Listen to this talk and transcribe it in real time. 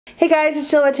Hey guys, it's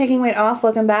Jill at Taking Weight Off.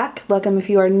 Welcome back. Welcome if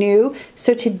you are new.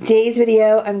 So today's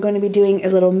video, I'm going to be doing a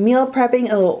little meal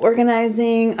prepping, a little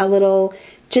organizing, a little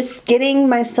just getting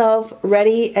myself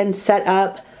ready and set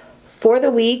up for the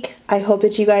week. I hope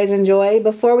that you guys enjoy.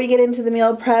 Before we get into the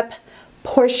meal prep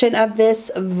portion of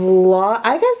this vlog,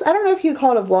 I don't know if you'd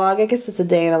call it a vlog. I guess it's a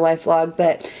day in the life vlog.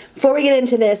 But before we get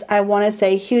into this, I want to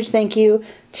say a huge thank you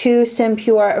to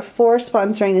SimPure for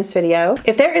sponsoring this video.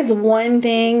 If there is one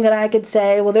thing that I could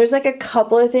say, well, there's like a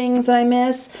couple of things that I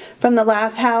miss from the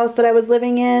last house that I was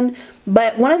living in,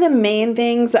 but one of the main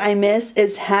things that I miss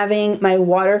is having my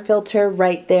water filter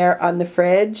right there on the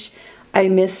fridge. I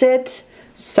miss it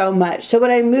so much. So when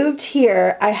I moved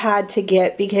here, I had to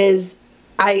get, because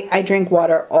I drink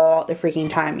water all the freaking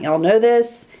time. Y'all know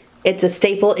this. It's a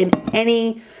staple in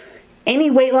any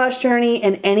weight loss journey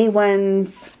and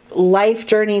anyone's life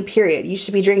journey, period. You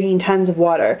should be drinking tons of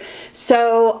water.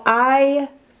 So I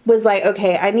was like,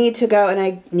 okay, I need to go and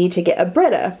I need to get a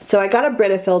Brita. So I got a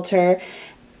Brita filter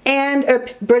and a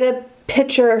Brita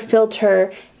pitcher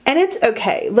filter, and it's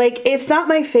okay. Like, it's not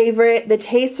my favorite. The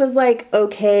taste was like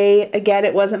okay. Again,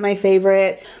 it wasn't my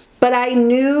favorite, but I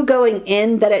knew going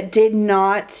in that it did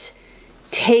not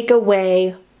take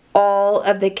away all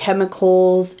of the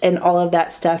chemicals and all of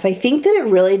that stuff. I think that it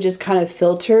really just kind of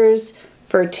filters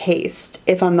for taste,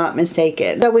 if I'm not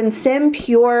mistaken. So when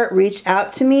SimPure reached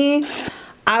out to me,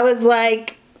 I was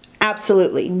like,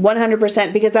 absolutely,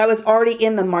 100%, because I was already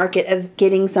in the market of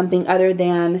getting something other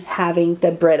than having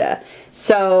the Brita.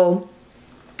 So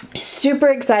super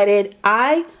excited.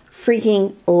 I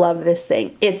freaking love this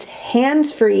thing. It's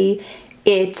hands-free.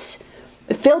 It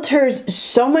filters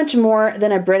so much more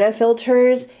than a Brita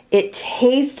filters. It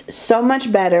tastes so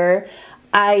much better.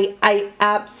 I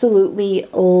absolutely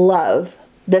love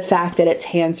the fact that it's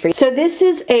hands-free. So this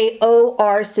is a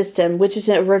OR system, which is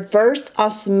a reverse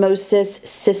osmosis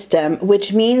system,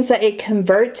 which means that it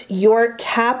converts your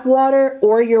tap water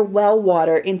or your well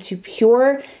water into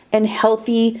pure and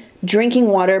healthy drinking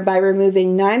water by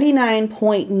removing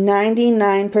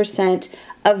 99.99%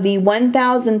 of the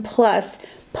 1,000 plus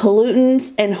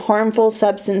pollutants and harmful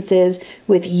substances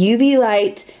with UV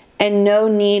light and no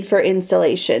need for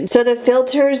installation. So the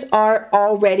filters are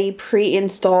already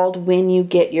pre-installed when you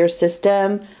get your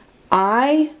system.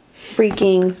 I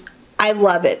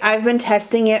love it. I've been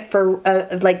testing it for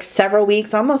like several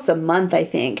weeks, almost a month, I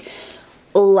think.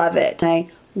 Love it. I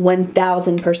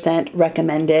 1000%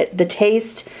 recommend it. The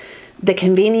taste, the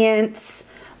convenience,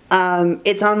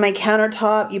 it's on my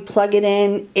countertop. You plug it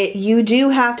in. You do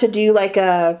have to do like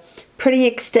a pretty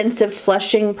extensive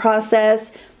flushing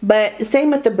process, but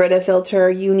same with the Brita filter.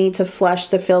 You need to flush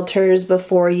the filters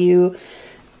before you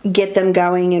get them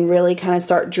going and really kind of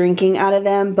start drinking out of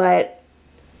them, but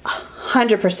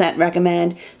 100%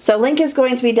 recommend. So link is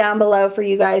going to be down below for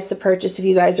you guys to purchase if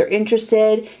you guys are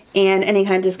interested, and any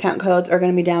kind of discount codes are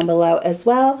going to be down below as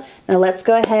well. Now let's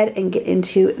go ahead and get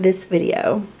into this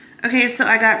video. Okay, so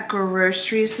I got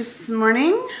groceries this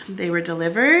morning. They were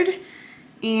delivered,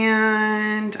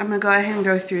 and I'm gonna go ahead and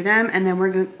go through them, and then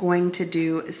we're going to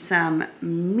do some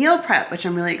meal prep, which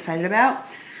I'm really excited about.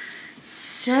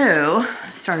 So,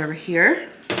 start over here.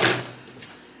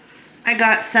 I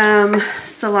got some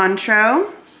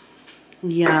cilantro.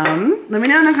 Yum. Let me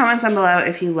know in the comments down below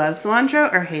if you love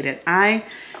cilantro or hate it. I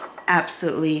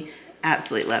absolutely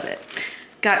love it.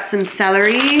 Got some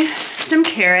celery, some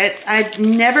carrots. I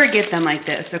never get them like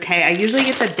this, okay? I usually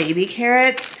get the baby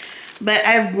carrots, but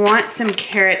I want some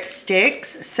carrot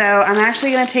sticks. So I'm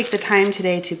actually gonna take the time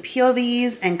today to peel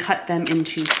these and cut them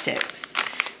into sticks.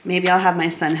 Maybe I'll have my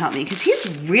son help me, because he's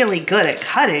really good at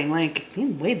cutting. Like,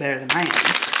 he's way better than I am.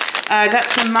 I got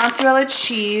some mozzarella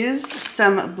cheese,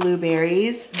 some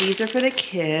blueberries. These are for the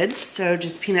kids, so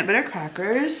just peanut butter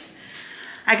crackers.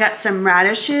 I got some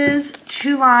radishes,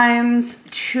 2 limes,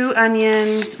 2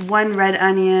 onions, 1 red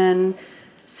onion,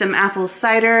 some apple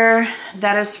cider.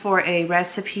 That is for a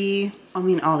recipe. I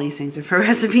mean, all these things are for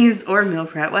recipes or meal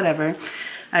prep, whatever.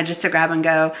 Just to grab and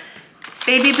go.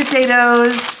 Baby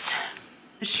potatoes,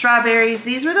 strawberries.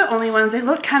 These were the only ones. They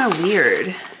look kind of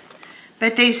weird,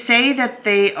 but they say that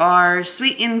they are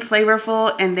sweet and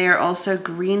flavorful, and they are also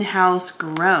greenhouse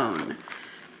grown.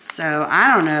 So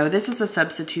I don't know. This is a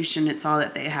substitution. It's all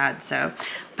that they had. So,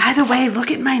 by the way,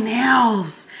 look at my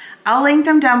nails. I'll link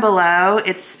them down below.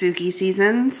 It's spooky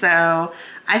season, so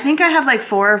I think I have like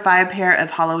 4 or 5 pair of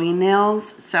Halloween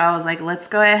nails. So I was like, let's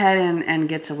go ahead and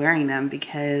get to wearing them,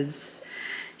 because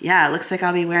yeah, it looks like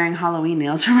I'll be wearing Halloween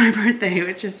nails for my birthday,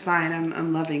 which is fine.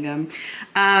 I'm loving them.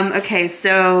 Okay,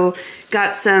 so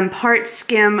got some part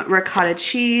skim ricotta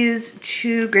cheese,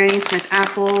 2 Granny Smith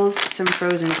apples, some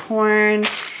frozen corn,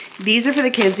 These are for the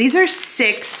kids. These are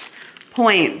 6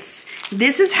 points.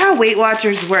 This is how Weight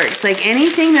Watchers works. Like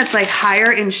anything that's like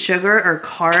higher in sugar or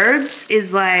carbs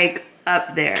is like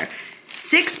up there.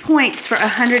 6 points for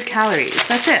 100 calories.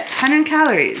 That's it, 100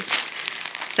 calories.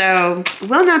 So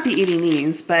will not be eating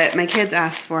these, but my kids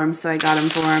asked for them, so I got them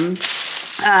for them.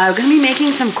 We're gonna be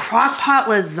making some crock pot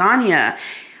lasagna.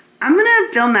 I'm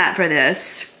gonna film that for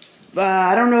this.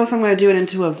 I don't know if I'm gonna do it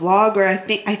into a vlog, or I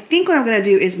think what I'm gonna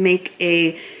do is make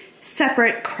a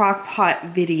separate crock pot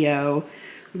video,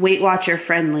 Weight Watcher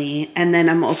friendly, and then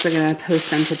I'm also gonna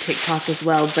post them to TikTok as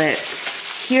well. But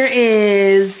here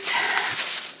is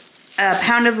a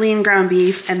pound of lean ground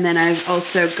beef, and then I've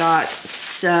also got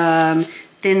some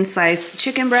thin sliced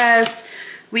chicken breast.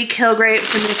 We kill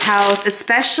grapes in this house,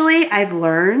 especially I've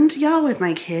learned, y'all, with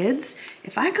my kids,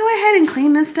 if I go ahead and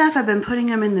clean this stuff, I've been putting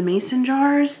them in the mason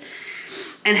jars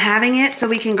and having it so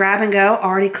we can grab and go,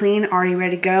 already clean, already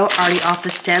ready to go, already off the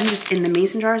stem, just in the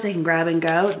mason jars, they can grab and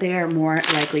go. They are more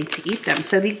likely to eat them.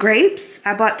 So the grapes,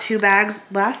 I bought 2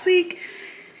 bags last week.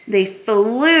 They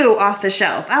flew off the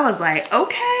shelf. I was like,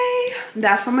 okay,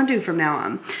 that's what I'm gonna do from now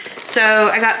on. So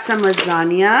I got some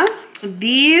lasagna.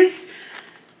 These,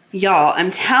 y'all,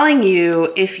 I'm telling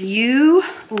you, if you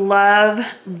love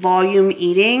volume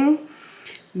eating,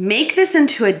 make this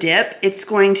into a dip. It's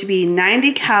going to be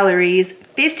 90 calories,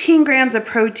 15 grams of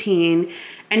protein,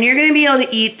 and you're gonna be able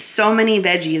to eat so many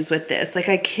veggies with this. Like,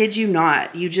 I kid you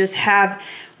not. You just have,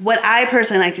 what I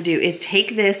personally like to do is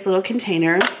take this little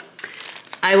container.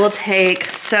 I will take,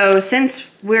 so since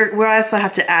we also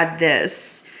have to add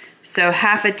this, so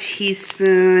half a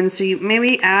teaspoon, so you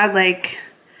maybe add like,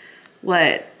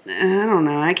 what, I don't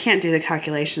know, I can't do the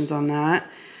calculations on that.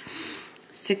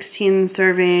 16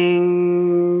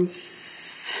 servings,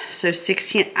 so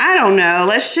 16, I don't know,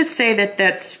 let's just say that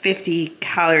that's 50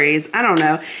 calories, I don't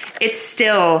know. It's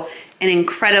still an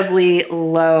incredibly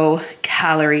low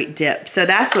calorie dip. So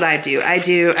that's what I do. I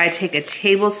take a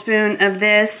tablespoon of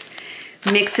this,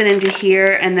 mix it into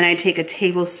here, and then I take a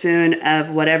tablespoon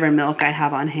of whatever milk I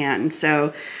have on hand.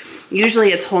 So usually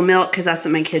it's whole milk because that's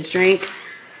what my kids drink.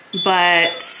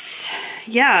 But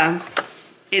yeah,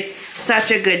 it's such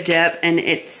a good dip, and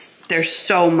there's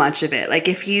so much of it. Like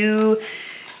if you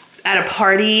at a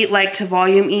party like to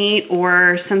volume eat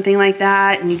or something like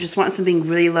that, and you just want something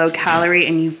really low calorie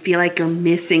and you feel like you're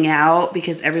missing out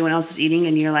because everyone else is eating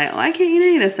and you're like, oh, I can't eat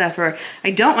any of this stuff, or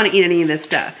I don't want to eat any of this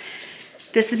stuff.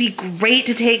 This would be great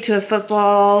to take to a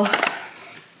football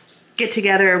get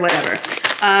together or whatever.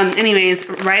 Anyways,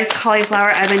 rice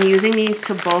cauliflower. I've been using these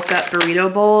to bulk up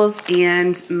burrito bowls,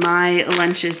 and my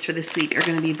lunches for this week are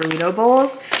going to be burrito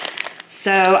bowls.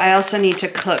 So I also need to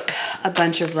cook a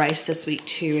bunch of rice this week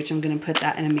too, which I'm going to put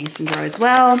that in a mason jar as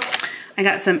well. I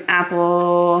got some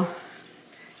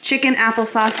chicken apple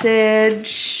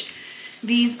sausage.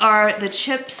 These are the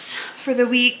chips for the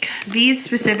week. These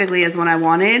specifically is what I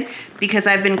wanted because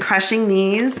I've been crushing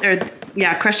these, or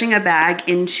yeah, crushing a bag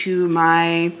into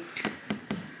my,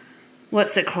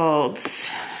 what's it called?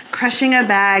 Crushing a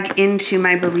bag into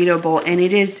my burrito bowl, and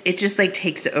it just like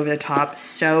takes it over the top.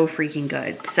 So freaking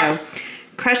good. So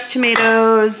crushed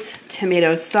tomatoes,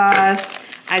 tomato sauce.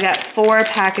 I got 4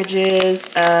 packages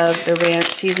of the ranch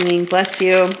seasoning, bless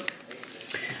you.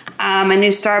 My new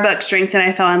Starbucks drink that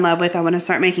I fell in love with, I want to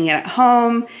start making it at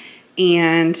home.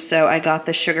 And so I got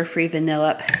the sugar-free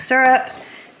vanilla syrup.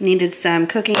 Needed some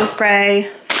cooking spray,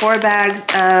 4 bags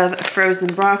of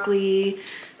frozen broccoli,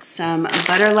 some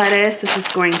butter lettuce. This is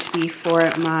going to be for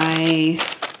my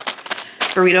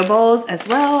burrito bowls as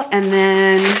well. And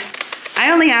then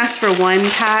I only asked for 1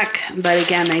 pack, but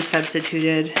again, they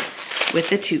substituted with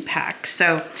the 2-pack.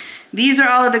 So these are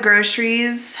all of the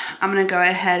groceries. I'm gonna go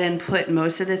ahead and put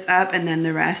most of this up, and then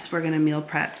the rest we're gonna meal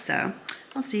prep. So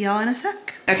I'll see y'all in a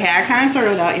sec. Okay, I kind of started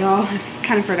without y'all. I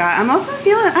kind of forgot. I'm also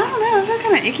feeling, I don't know, I feel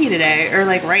kind of icky today, or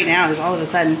like right now, just all of a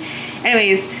sudden.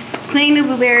 Anyways, cleaning the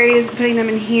blueberries, putting them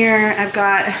in here. I've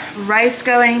got rice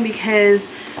going because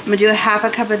I'm gonna do a half a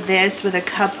cup of this with a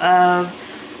cup of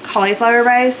cauliflower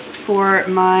rice for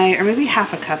my, or maybe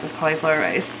half a cup of cauliflower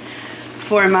rice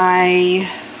for my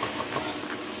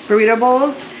burrito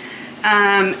bowls.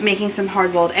 Making some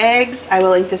hard-boiled eggs. I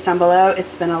will link this down below.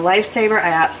 It's been a lifesaver. I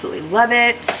absolutely love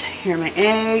it. Here are my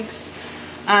eggs.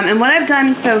 And what I've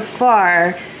done so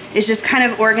far is just kind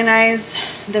of organize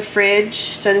the fridge.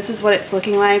 So this is what it's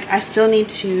looking like. I still need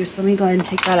to, so let me go ahead and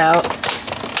take that out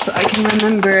so I can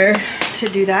remember to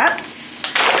do that.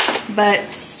 But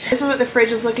this is what the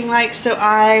fridge is looking like. So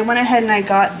I went ahead and I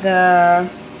got the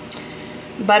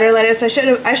butter lettuce. I should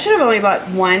have only bought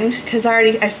 1 because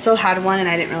I still had 1 and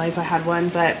I didn't realize I had 1,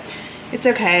 but it's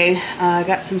okay. I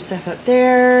got some stuff up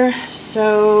there.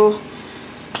 So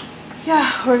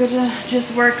yeah, we're gonna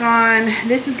just work on,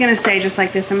 this is gonna stay just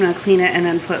like this. I'm gonna clean it and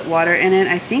then put water in it.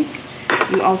 I think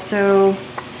I'm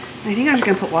just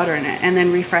gonna put water in it and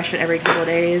then refresh it every couple of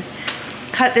days.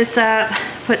 Cut this up,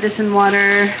 put this in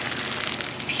water,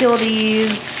 peel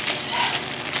these,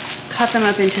 cut them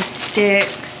up into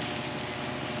sticks.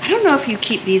 I don't know if you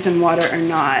keep these in water or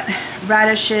not.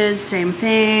 Radishes, same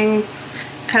thing.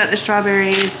 Cut up the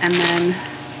strawberries and then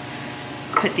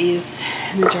put these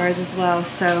in the jars as well.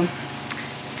 So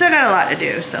still got a lot to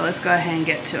do, so let's go ahead and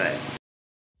get to it.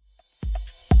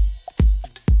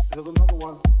 Here's another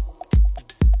one.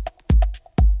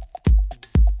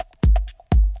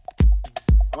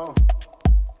 Oh.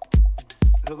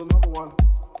 Here's another one.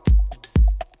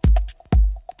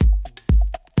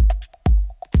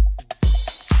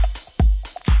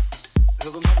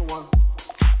 Here's another one.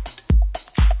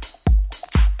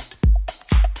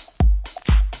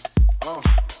 Oh.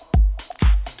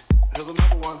 Here's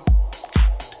another one.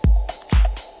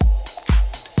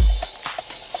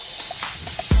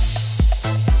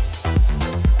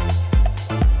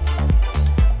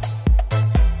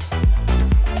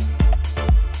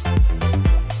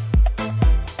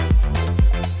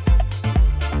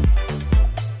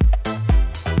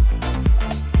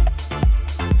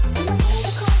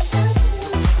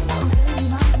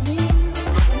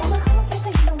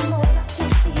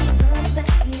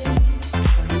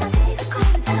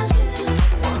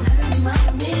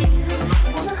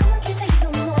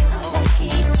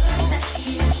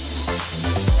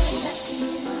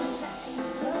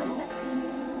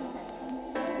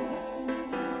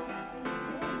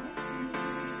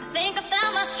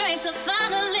 To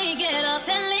finally get up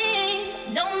and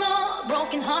leave. No more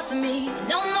broken heart for me.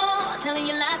 No more telling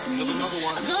your lies to me.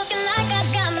 I'm looking like I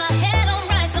got my head on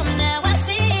right, so now I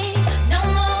see. No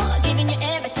more giving you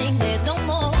everything. There's no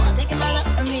more taking my love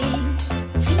from me.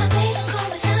 See, my days are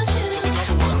cold without you.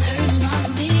 I'm hurting while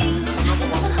I'm with you. And my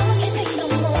heart can't take no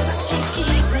more. I can't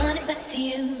keep running back to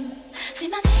you. See,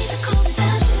 my days are cold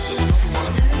without you. I'm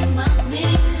hurting while I'm with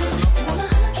you. And my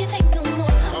heart can't take no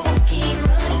more. I won't keep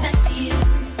running back to you.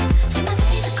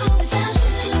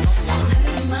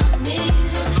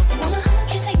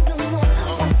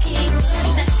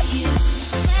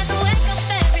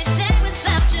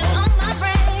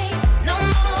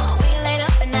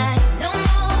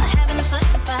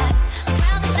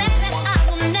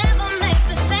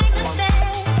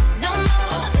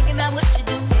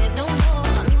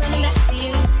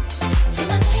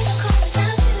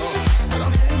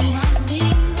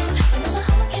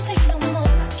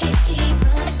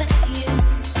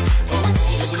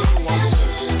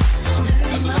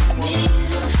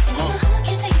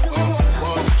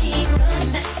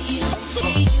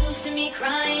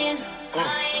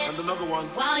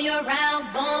 While you're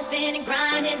out bumping and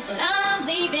grinding, but I'm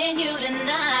leaving you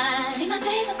tonight. See, my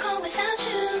days are cold without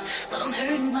you, but I'm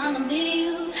hurting while I'm with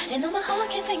you. And though my heart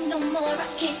can't take no more, I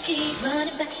can't keep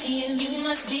running back to you. You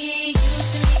must be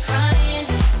used to me crying,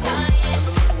 crying.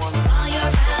 While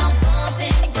you're out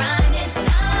bumping and grinding, but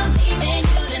I'm leaving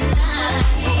you tonight.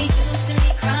 Be used to me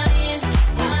crying,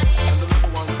 crying.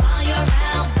 While you're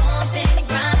out bumping and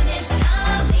grinding, but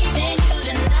I'm leaving you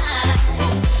tonight.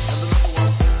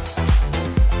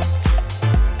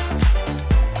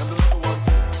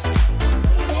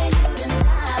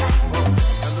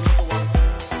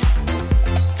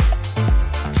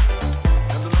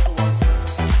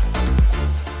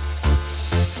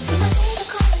 My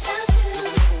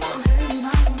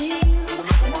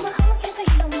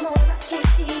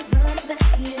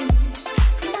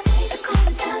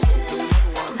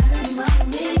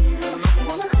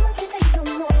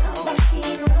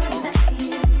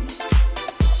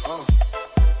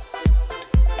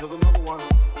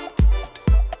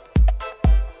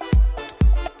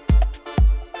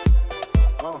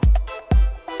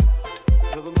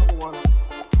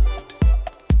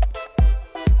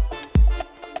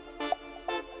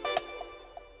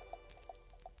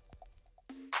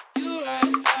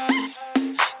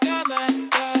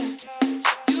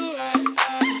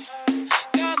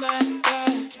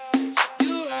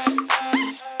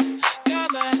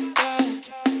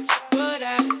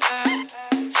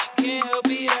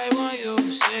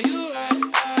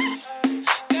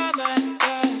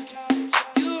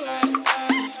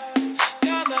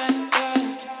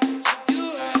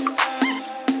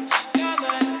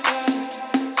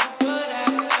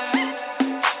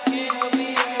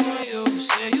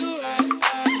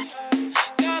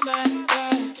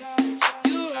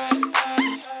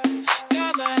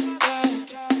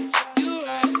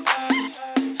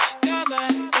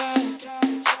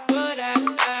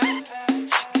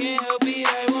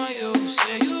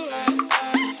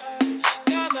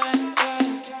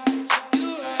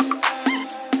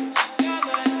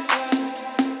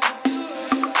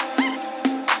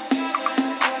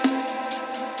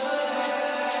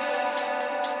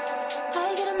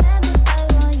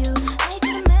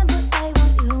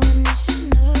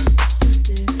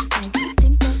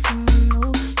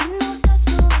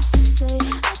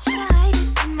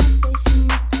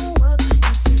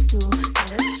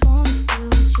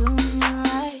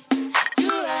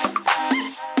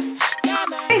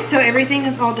So everything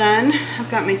is all done.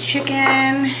 I've got my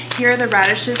chicken. Here are the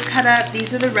radishes cut up.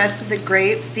 These are the rest of the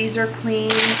grapes. These are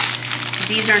clean.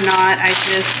 These are not. I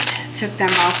just took them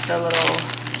off the little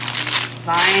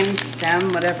vine,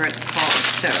 stem, whatever it's called.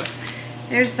 So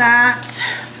there's that.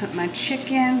 Put my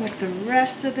chicken with the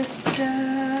rest of the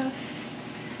stuff.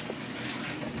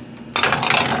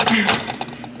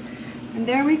 And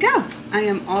there we go. I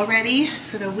am all ready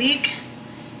for the week.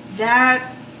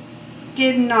 That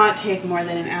did not take more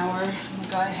than an hour. I'm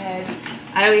gonna go ahead.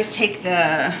 I always take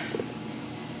the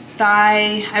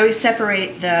thigh, I always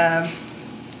separate the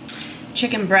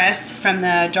chicken breast from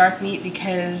the dark meat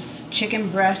because chicken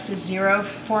breast is 0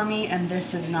 for me and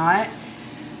this is not.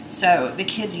 So the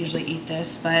kids usually eat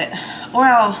this, but, or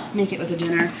I'll make it with a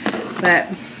dinner. But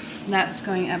that's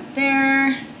going up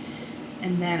there.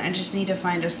 And then I just need to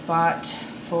find a spot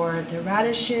for the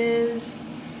radishes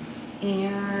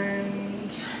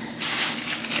and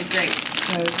the grapes.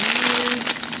 So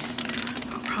these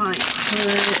I'll probably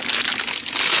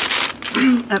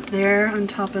put up there on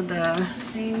top of the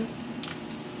thing.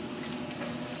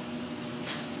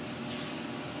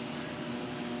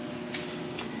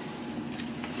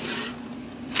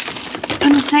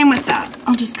 And the same with that.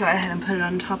 I'll just go ahead and put it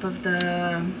on top of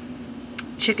the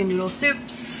chicken noodle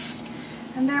soups.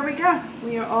 And there we go.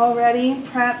 We are all ready,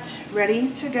 prepped, ready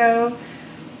to go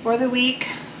for the week.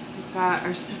 We've got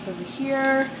our stuff over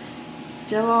here,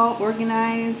 still all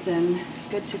organized and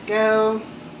good to go.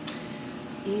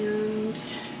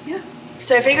 And yeah.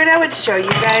 So I figured I would show you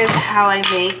guys how I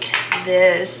make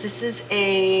this. This is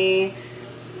a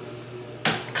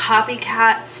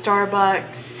Copycat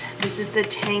Starbucks. This is the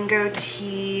Tango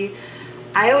tea.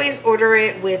 I always order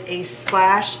it with a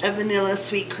splash of vanilla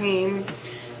sweet cream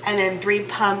and then 3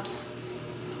 pumps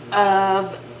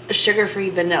of sugar-free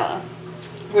vanilla.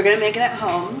 We're gonna make it at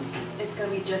home. It's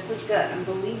gonna be just as good, I'm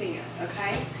believing it,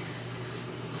 okay?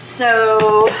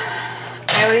 So,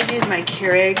 I always use my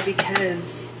Keurig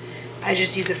because I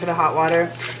just use it for the hot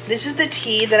water. This is the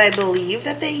tea that I believe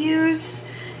that they use,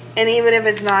 and even if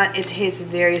it's not, it tastes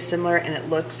very similar and it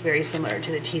looks very similar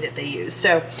to the tea that they use.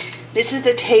 So, this is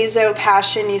the Tezo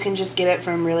Passion. You can just get it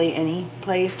from really any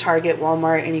place, Target,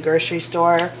 Walmart, any grocery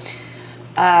store.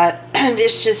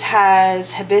 This just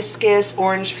has hibiscus,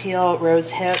 orange peel,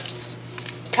 rose hips.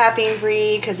 Caffeine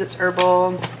free because it's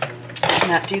herbal.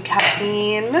 Not do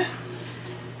caffeine.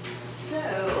 So,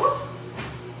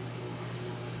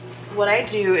 what I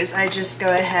do is I just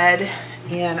go ahead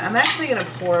and I'm actually going to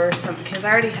pour some because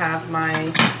I already have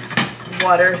my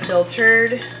water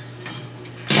filtered.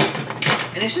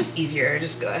 And it's just easier,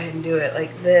 just go ahead and do it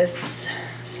like this.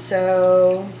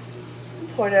 So,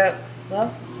 pour it up,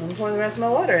 well, I'm gonna pour the rest of my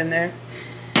water in there.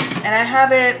 And I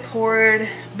have it poured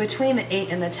between the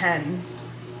 8 and the 10.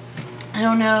 I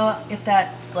don't know if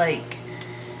that's like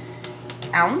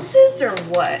ounces or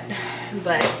what,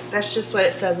 but that's just what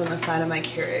it says on the side of my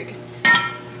Keurig.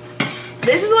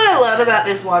 This is what I love about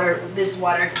this water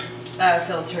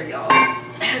filter, y'all.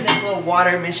 This little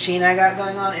water machine I got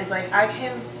going on is like I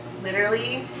can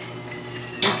literally,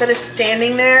 instead of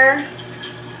standing there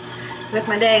with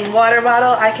my dang water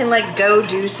bottle, I can like go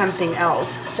do something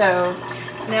else. So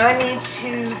now I need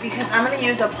to, because I'm going to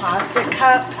use a plastic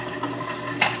cup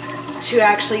to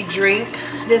actually drink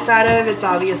this out of. It's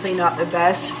obviously not the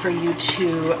best for you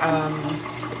to,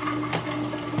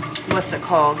 what's it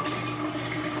called?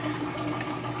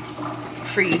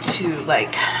 For you to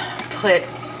like put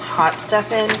hot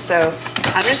stuff in. So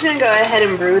I'm just going to go ahead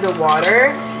and brew the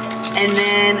water. And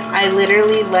then I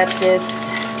literally let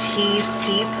this tea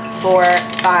steep for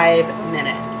 5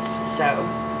 minutes. So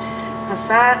that's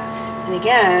that. And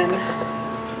again,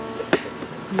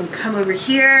 I'm gonna come over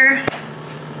here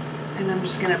and I'm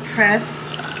just gonna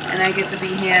press and I get to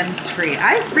be hands-free.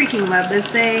 I freaking love this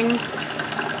thing.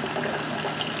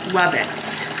 Love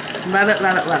it. Love it,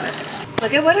 love it, love it.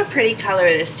 Look at what a pretty color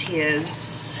this tea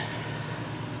is.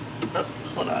 Oh,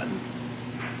 hold on.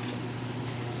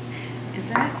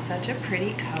 Isn't it such a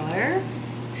pretty color?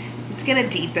 It's gonna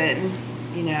deepen,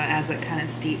 you know, as it kind of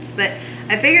steeps. But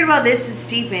I figured while this is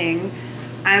steeping,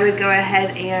 I would go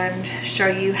ahead and show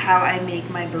you how I make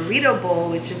my burrito bowl,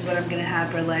 which is what I'm gonna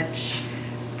have for lunch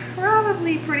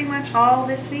probably pretty much all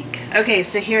this week. Okay,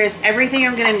 so here is everything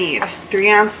I'm gonna need. 3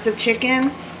 ounces of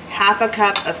chicken, half a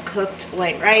cup of cooked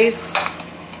white rice,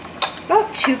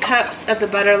 about 2 cups of the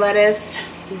butter lettuce,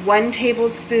 1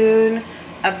 tablespoon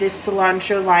of this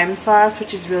cilantro lime sauce,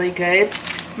 which is really good.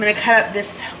 I'm gonna cut up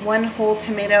this 1 whole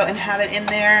tomato and have it in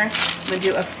there. I'm gonna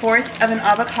do 1/4 of an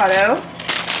avocado,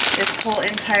 this whole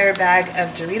entire bag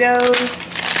of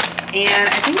Doritos, and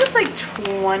I think it's like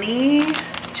 20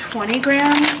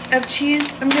 grams of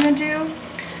cheese I'm gonna do.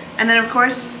 And then of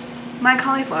course, my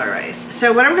cauliflower rice.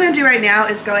 So what I'm gonna do right now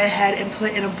is go ahead and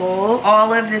put in a bowl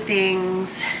all of the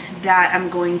things that I'm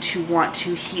going to want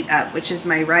to heat up, which is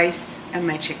my rice and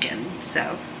my chicken. So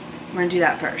I'm gonna do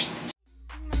that first.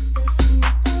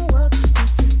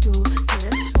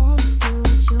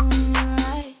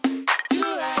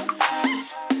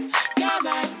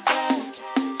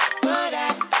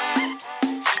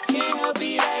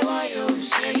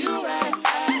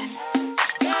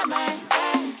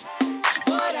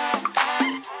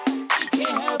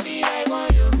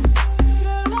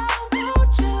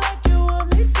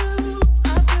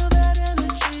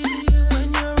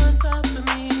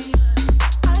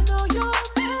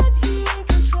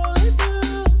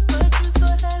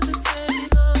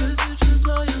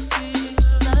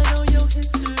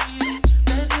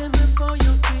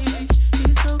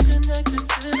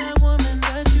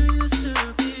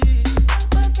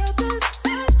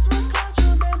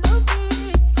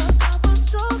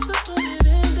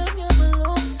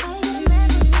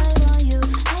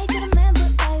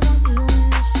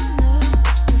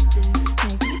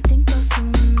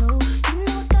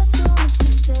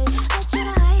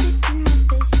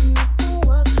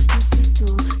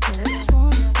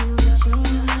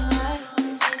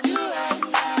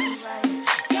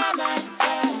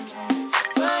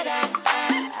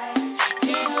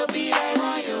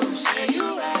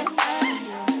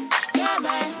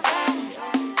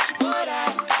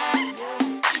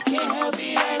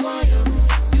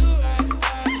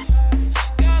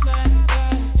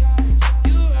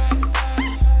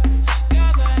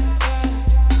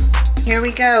 Here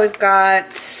we go. We've got,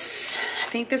 I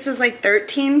think this is like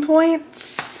 13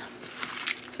 points.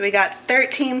 So we got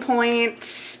 13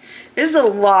 points. This is a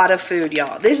lot of food,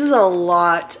 y'all. This is a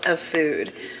lot of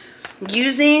food.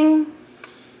 Using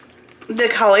the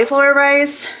cauliflower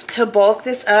rice to bulk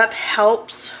this up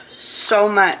helps so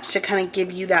much to kind of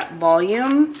give you that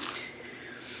volume.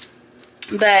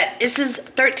 But this is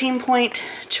 13-point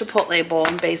chipotle bowl,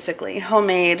 basically.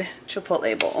 Homemade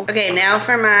chipotle bowl. Okay, now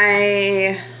for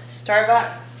my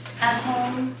Starbucks at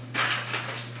home.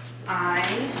 I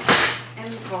am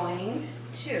going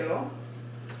to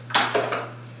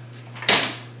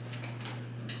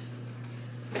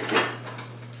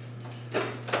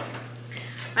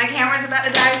my camera's about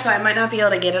to die, so I might not be able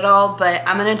to get it all, but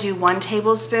I'm gonna do 1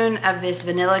 tablespoon of this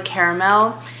vanilla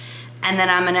caramel. And then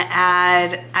I'm gonna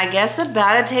add, I guess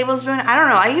about a tablespoon. I don't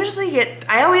know,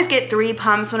 I always get 3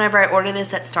 pumps whenever I order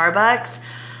this at Starbucks,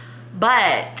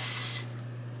 but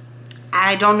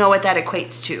I don't know what that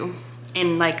equates to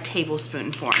in like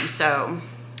tablespoon form. So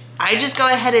I just go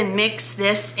ahead and mix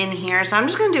this in here. So I'm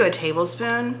just gonna do a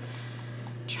tablespoon.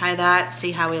 Try that,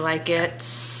 see how we like it.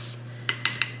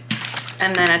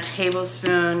 And then a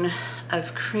tablespoon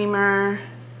of creamer.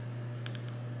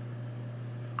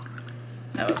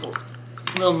 That was a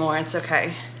little more, it's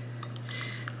okay.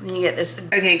 And you get this.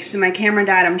 Okay, so my camera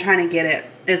died. I'm trying to get it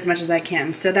as much as I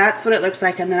can. So that's what it looks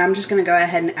like, and then I'm just gonna go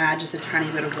ahead and add just a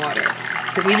tiny bit of water.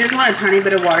 So if you just want a tiny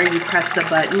bit of water, you press the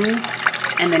button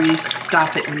and then you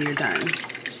stop it when you're done.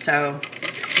 So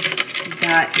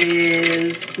that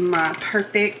is my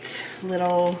perfect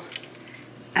little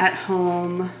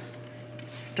at-home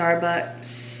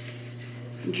Starbucks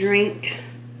drink.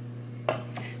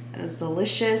 That is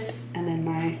delicious. And then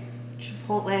my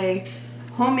chipotle,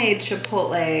 homemade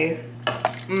chipotle.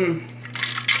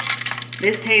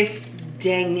 This tastes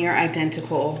dang near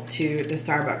identical to the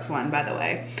Starbucks one, by the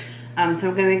way. So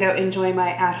I'm gonna go enjoy my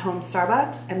at-home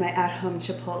Starbucks and my at-home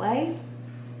chipotle.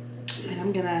 And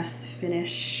I'm gonna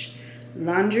finish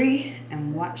laundry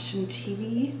and watch some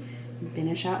TV and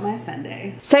finish out my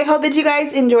Sunday. So I hope that you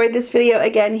guys enjoyed this video.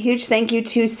 Again, huge thank you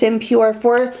to SimPure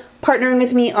for partnering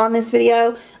with me on this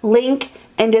video. Link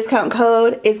and discount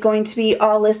code is going to be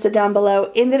all listed down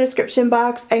below in the description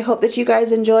box. I hope that you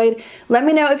guys enjoyed. Let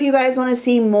me know if you guys want to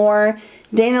see more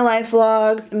day in the life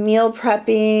vlogs, meal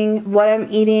prepping, what I'm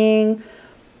eating,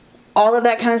 all of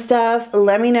that kind of stuff.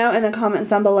 Let me know in the comments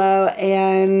down below.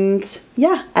 And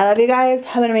yeah, I love you guys.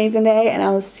 Have an amazing day, and I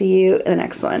will see you in the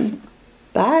next one.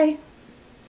 Bye.